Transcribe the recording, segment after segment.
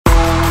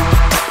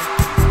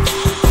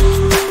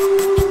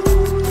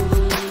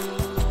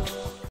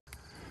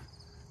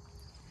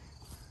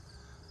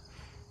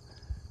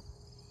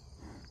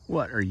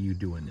What are you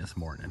doing this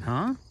morning,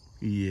 huh?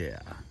 Yeah.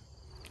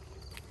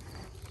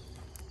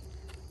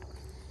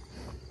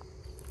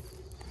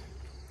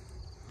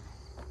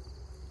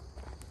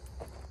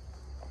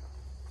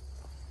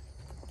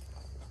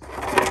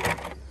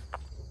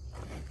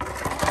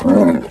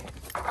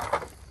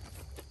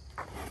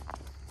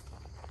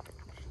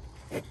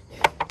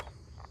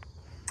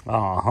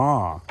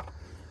 Uh-huh.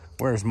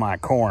 Where's my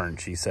corn,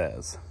 she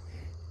says.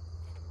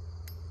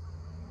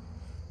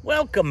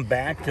 Welcome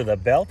back to the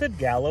Belted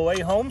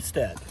Galloway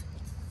Homestead.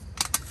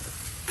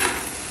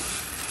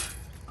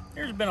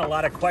 There's been a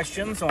lot of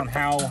questions on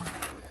how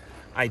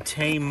I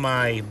tame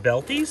my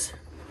Belties.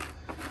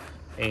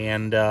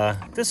 And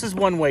this is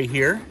one way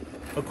here.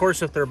 Of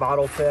course, if they're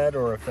bottle fed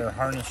or if they're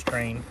harness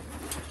trained,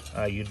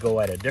 you'd go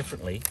at it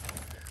differently.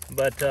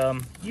 But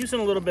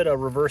using a little bit of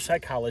reverse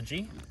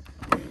psychology.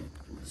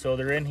 So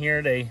they're in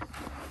here, they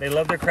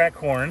love their cracked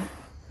corn.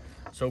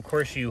 So of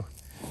course you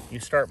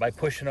start by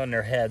pushing on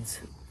their heads,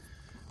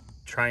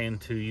 trying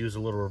to use a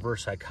little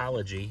reverse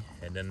psychology,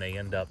 and then they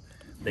end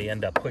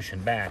up pushing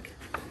back,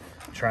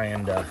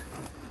 trying to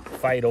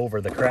fight over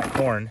the cracked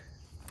corn.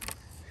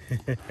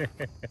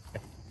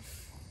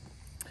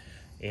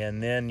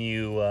 And then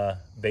you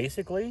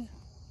basically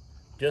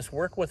just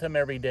work with them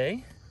every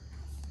day.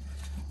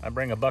 I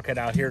bring a bucket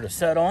out here to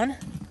set on,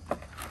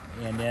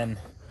 and then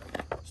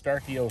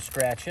start the old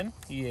scratching.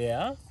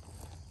 Yeah,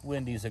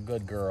 Wendy's a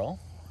good girl.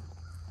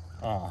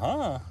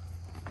 Uh-huh.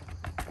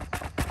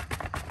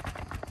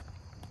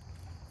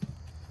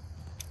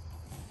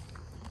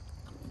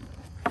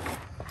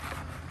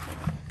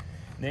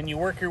 Then you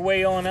work your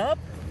way on up.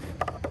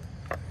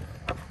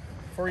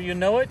 Before you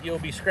know it, you'll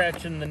be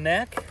scratching the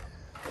neck.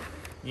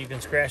 You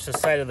can scratch the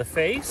side of the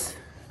face.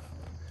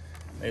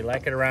 They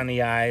like it around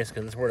the eyes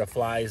because it's where the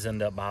flies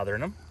end up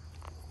bothering them.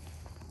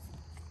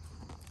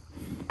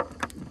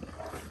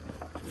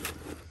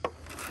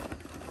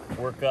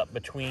 Work up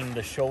between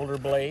the shoulder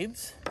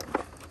blades.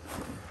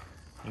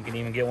 You can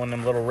even get one of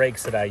them little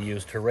rakes that I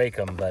use to rake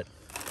them, but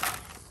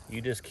you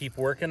just keep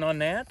working on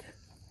that.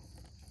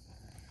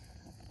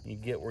 You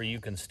get where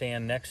you can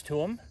stand next to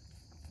them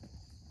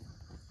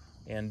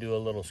and do a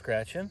little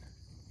scratching.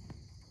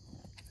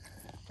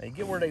 They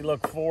get where they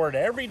look forward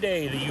every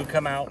day that you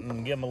come out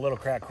and give them a little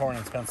cracked corn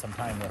and spend some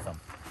time with them.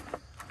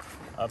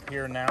 Up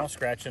here now,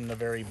 scratching the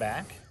very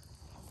back.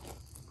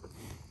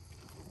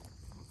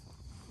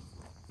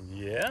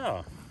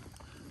 Yeah,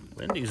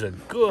 Wendy's a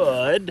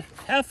good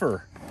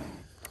heifer.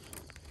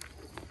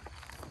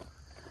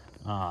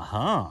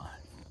 Uh-huh.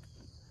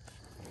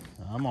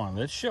 Come on,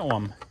 let's show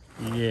them.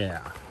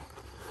 Yeah.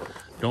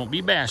 Don't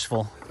be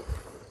bashful.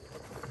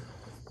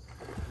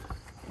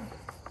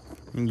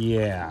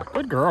 Yeah,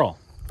 good girl.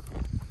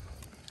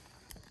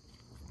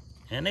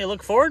 And they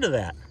look forward to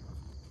that.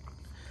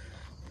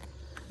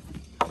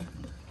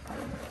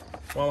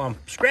 While I'm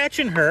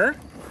scratching her,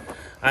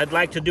 I'd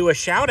like to do a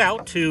shout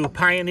out to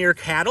Pioneer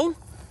Cattle.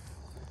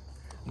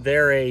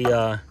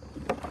 They're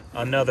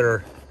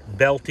another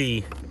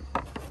Belty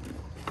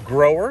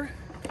grower.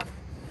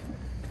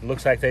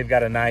 Looks like they've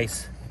got a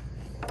nice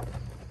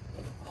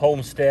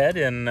homestead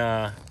in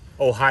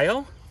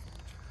Ohio.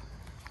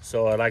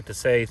 So I'd like to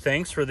say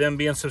thanks for them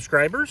being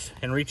subscribers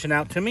and reaching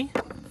out to me.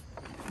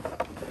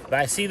 But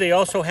I see they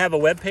also have a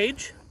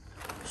webpage,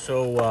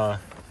 so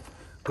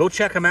go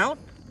check them out.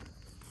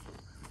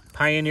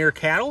 Pioneer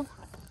Cattle.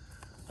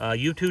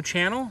 YouTube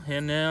channel,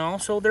 and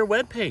also their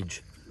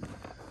webpage.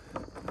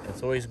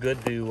 It's always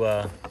good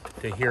to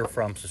hear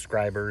from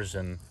subscribers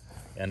and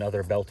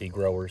other Belty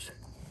growers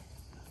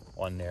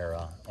on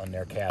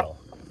their cattle.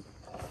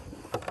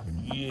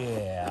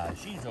 Yeah,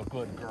 she's a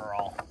good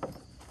girl.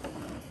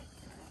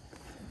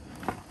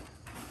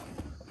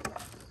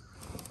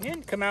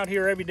 And come out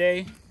here every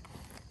day,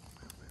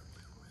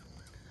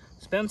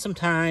 spend some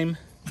time,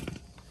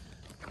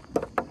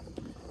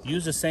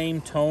 use the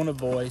same tone of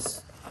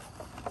voice.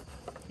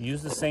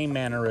 Use the same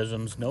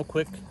mannerisms, no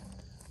quick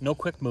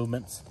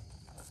movements.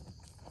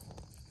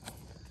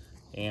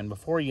 And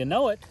before you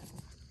know it,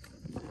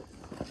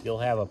 you'll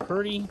have a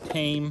pretty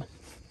tame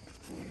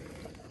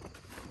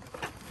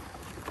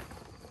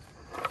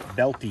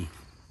Belty.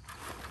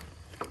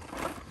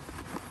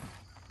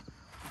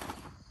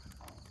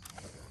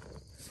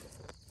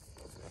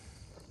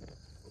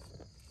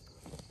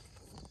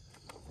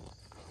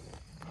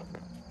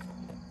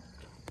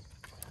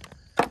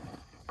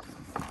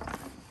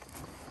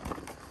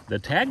 The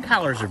tag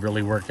collars have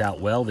really worked out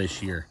well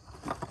this year.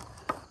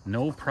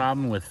 No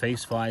problem with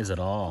face flies at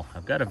all.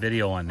 I've got a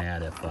video on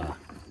that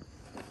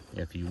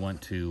if you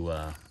want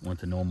to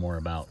know more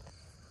about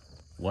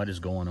what is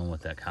going on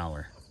with that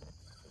collar.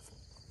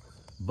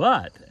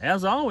 But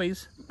as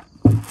always,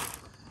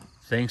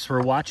 thanks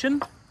for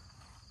watching.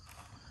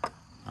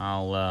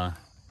 I'll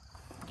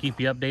keep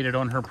you updated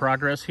on her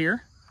progress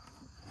here.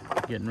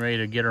 Getting ready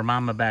to get her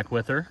mama back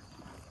with her.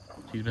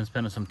 She's been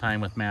spending some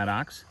time with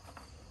Maddox.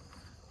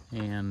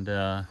 And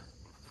have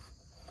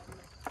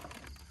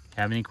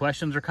any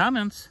questions or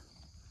comments,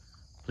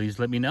 please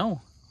let me know.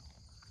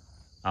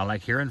 I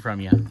like hearing from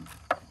you.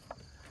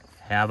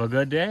 Have a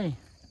good day.